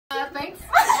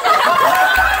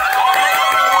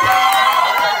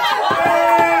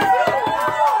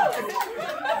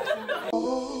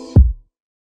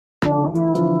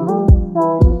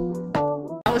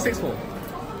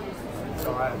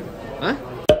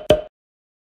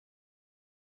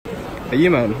Hey, you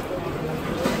man.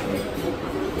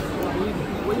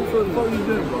 What are you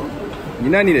doing, bro? You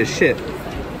now need a shit.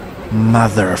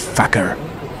 Motherfucker.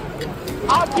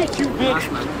 I'll get you, bitch.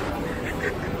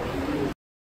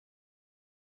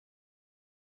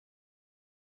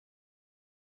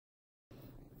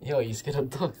 Yo, you scared of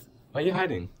dogs? Why are you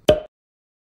hiding?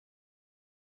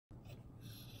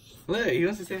 Look, he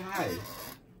wants to say hi.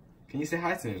 Can you say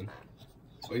hi to him?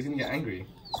 Or he's gonna get angry.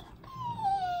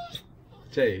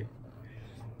 Jay.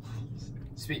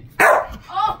 Speak.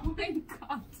 Oh my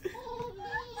god.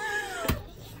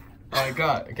 Alright,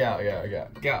 get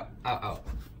out. Out.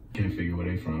 Can't figure where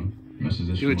they from.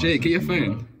 Messages. Yo, Jay, get your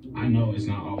phone. I know it's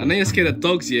not always. I know you're scared of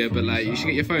dogs, yeah, but like, you should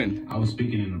get your phone. I was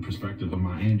speaking in the perspective of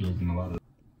my angels and a lot of.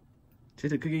 Jay,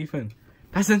 go get your phone.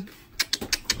 Passon!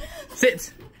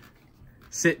 Sit!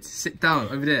 Sit down,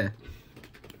 over there.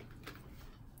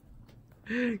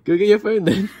 Go get your phone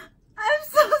then. I'm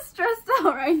so stressed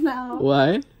out right now.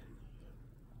 Why?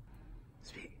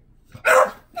 Speak.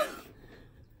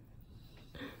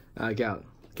 Get out.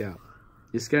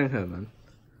 You're scaring her, man.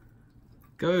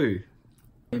 Go.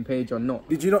 Same page or not?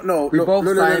 Did you not know? We both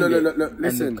signed it, Look,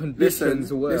 listen. and the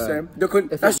conditions were. Listen.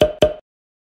 That's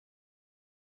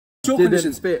your didn't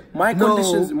conditions. fit. My No.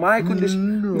 conditions. My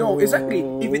condition. No, exactly.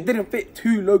 If it didn't fit,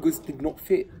 2 logos did not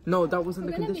fit. No, that wasn't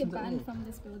We're the gonna be conditions at all. banned from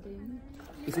this building.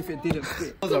 It's if it didn't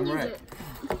fit. She knows I'm right.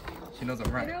 She knows I'm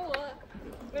You right. know what?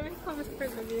 Let me promise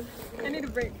prison of you. I need a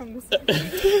break from this.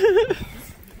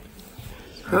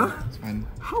 Huh? It's fine.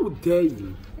 How dare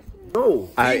you? No.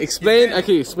 Explain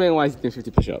why he's doing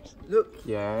 50 push-ups. Look.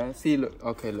 Yeah. See. Look.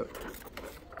 Okay. Look.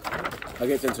 I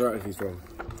get to interact if he's wrong.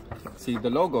 See the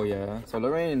logo. Yeah. So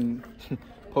Lorraine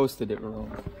posted it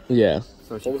wrong. Yeah.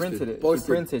 So she Posted. printed it.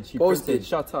 Posted. She Posted. printed.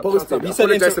 Shut up. Posted. Shut up. You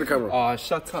Apologize said to the camera. Oh,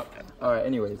 shut up. Alright,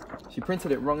 anyways. She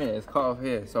printed it wrong here. It's cut off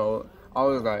here. So I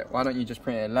was like, why don't you just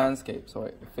print it in landscape so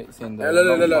it fits in the...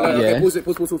 No. Yeah. Okay, pause it.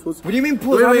 Pause. What do you mean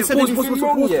pause? I haven't said anything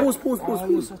wrong yet.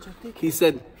 Pause. He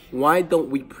said, why don't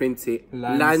we print it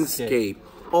landscape?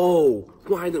 Oh,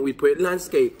 why don't we put it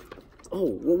landscape? Oh,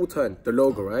 what will turn? The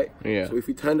logo, right? Yeah. So if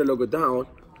you turn the logo down,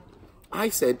 I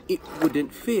said it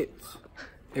wouldn't fit.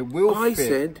 It will fit. I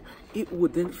said it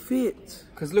wouldn't fit.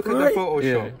 Because look at Right? the Photoshop.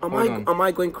 Yeah. Am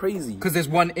I going crazy? Because there's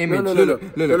one image. No. Look.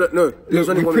 There's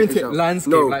only We one print image it now.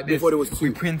 landscape No, like this. before there was 2.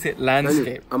 We print it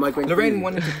landscape. Am I going Lorraine crazy?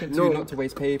 wanted to print No. two, not to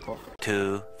waste paper.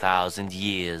 2,000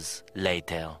 years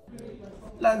later.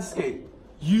 Landscape.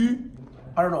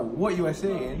 I don't know what you were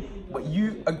saying, but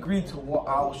you agreed to what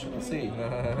I was trying to say.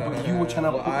 But you were trying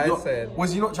to put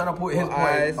was you not trying to put his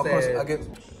point across against?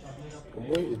 I'm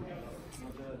waiting.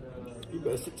 You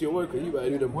better stick to your work, you better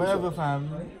do them push-ups. Fam.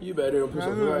 You better do them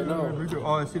push-ups right now.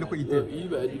 Oh, see, look what you did. You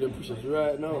better do them push-ups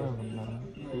right now.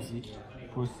 Pussy.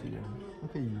 Pussy.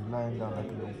 Look at you lying down like a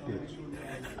little bitch.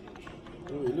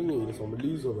 Look at me, that's on the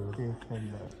loser, man. Okay,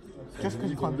 just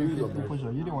because you can't do the push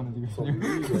up, you didn't want to do it.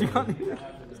 Because you can't do it.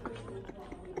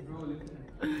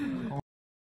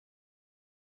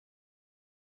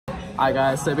 Alright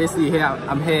guys, so basically here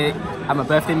I'm here at my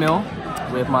birthday meal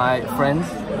with my friends.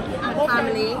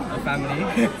 Family. Family.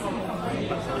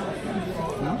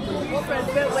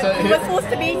 We're supposed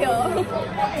to be here.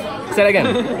 Say that again.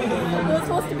 We're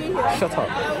supposed to be here. Shut up.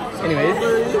 Anyways.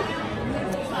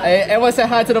 Hey, everyone say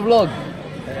hi to the vlog.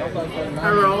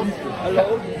 Hello.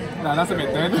 Nah, that's a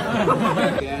bit dead.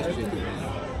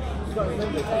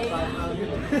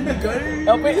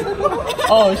 Help me.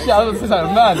 Oh shit, I was gonna say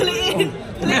something, man.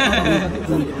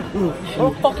 What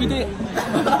the fuck you did?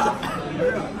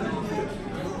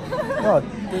 God.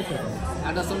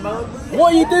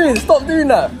 What are you doing? Stop doing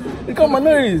that. You got my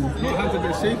nose. Your hands a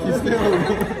bit shaky still.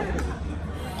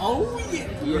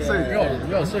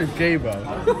 You're so gay, bro.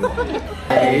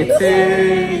 Happy to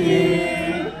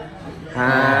you.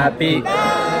 Happy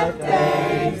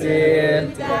birthday, dear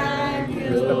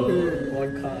Daniel.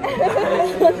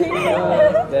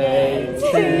 Birthday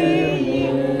to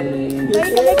you.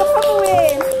 Make a proper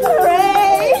win.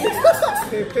 Hooray!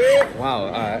 Wow,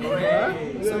 alright.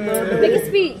 Make a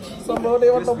speech.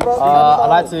 I'd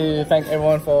like to thank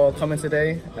everyone for coming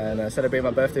today and celebrating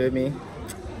my birthday with me.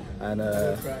 And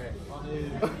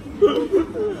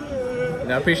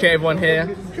I appreciate everyone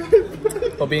here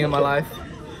for being in my life.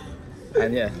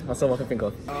 And yeah, that's all I can think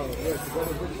of.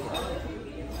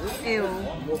 Ew.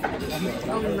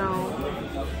 Oh no.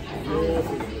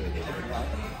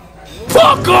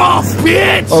 Fuck off,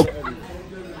 bitch! Oh.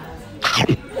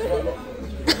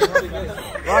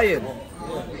 Ryan.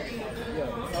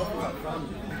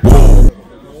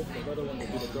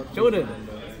 Jordan.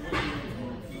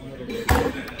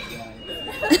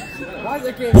 Why is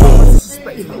it getting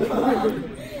disrespectful?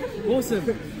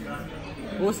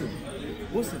 Awesome.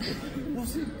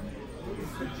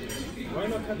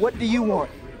 What do you want?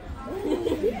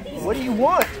 What do you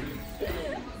want?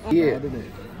 Yeah.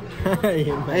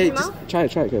 Hey, just try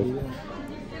it, Kev.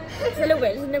 Just a little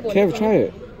bit, just a little bit. Kev, try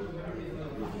it.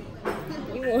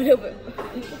 You want a little bit.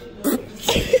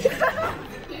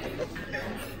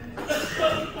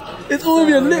 It's all of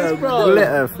your lips, bro.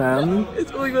 Glitter, fam.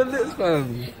 It's all of your lips,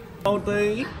 fam.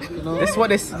 This is what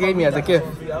this gave me as a gift.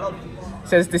 It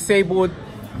says disabled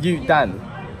you Dan.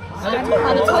 And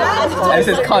it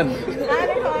says cunt.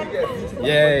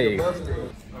 Yay.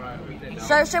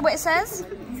 Show what it says.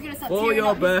 For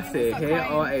your birthday, here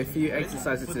are a few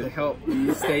exercises to help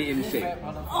you stay in shape.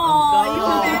 That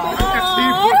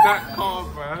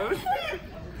card, man.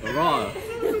 Raw.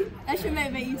 I should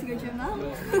motivate you to go gym now.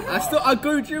 I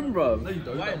go gym, bro. No, you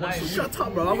don't. Shut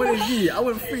up, bro. I went in G. I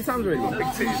went 3 times already.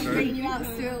 Big T, bro. Bringing you out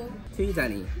still. T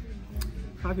Danny.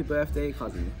 Happy birthday,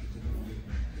 cousin.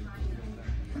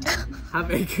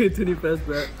 Have a good 21st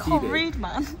birthday. Can't read,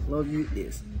 man. Love you,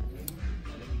 Liz.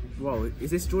 Bro, is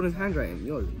this Jordan's handwriting?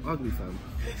 Yo, ugly, fam.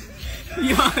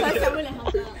 Yo.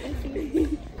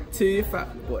 Too fat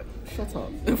boy. Shut up.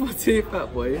 Too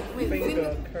fat boy.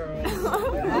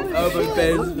 Urban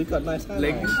bends. We've got nice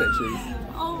leg stretches.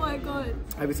 Oh my god.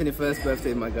 Happy 21st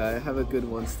birthday, my guy. Have a good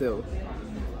one still.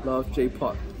 Love, J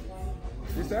Pot.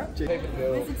 Who's that?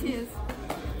 Where's the tears?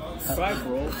 Five,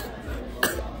 bro.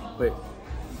 Wait.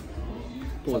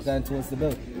 Pause. Down towards the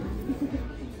bill.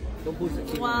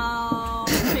 Wow.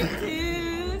 Big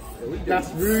tears.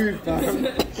 That's rude, man.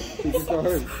 You just got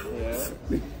home.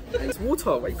 It's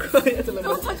water. Wait, crying.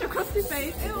 Don't touch your crusty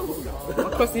face. Ew. My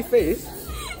crusty face.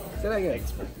 Say that again.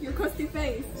 Your crusty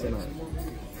face. Say that.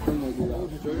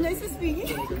 No, so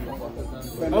speaking.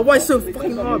 Oh, why it's so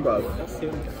fucking hard, bro?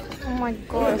 Oh my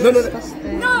god. No.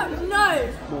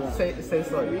 No. Say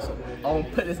sorry. I'll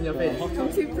put this in your face.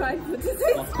 I'm too prideful to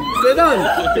say sorry. Say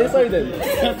done. Say sorry then.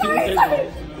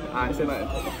 Alright, say that.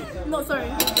 Not sorry.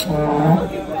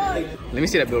 Let me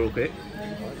see that bill real quick.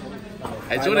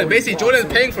 Hey, Jordan, basically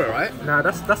Jordan's paying for it, right? Nah,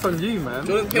 that's on you, man.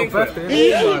 Jordan's paying for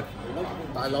it.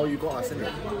 I know you got us,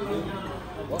 innit?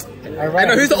 Hey,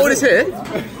 no, who's the oldest here?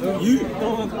 You.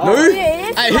 No?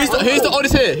 Hey, who's the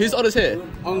oldest here? Who's the oldest here?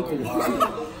 Uncle.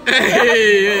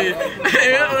 Hey,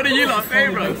 what are you lot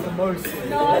saying, bro?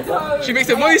 No, I don't. She makes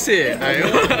the most here.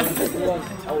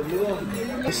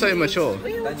 You're so immature.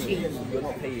 You're not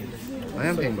paying. I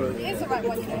am paying, bro. It's the right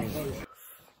one, you know.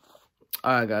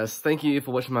 Alright guys, thank you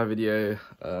for watching my video.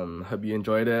 Hope you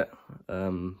enjoyed it.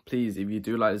 Please, if you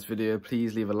do like this video,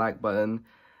 please leave a like button.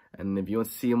 And if you want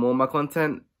to see more of my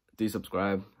content, do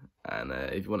subscribe. And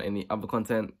if you want any other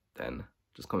content, then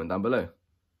just comment down below.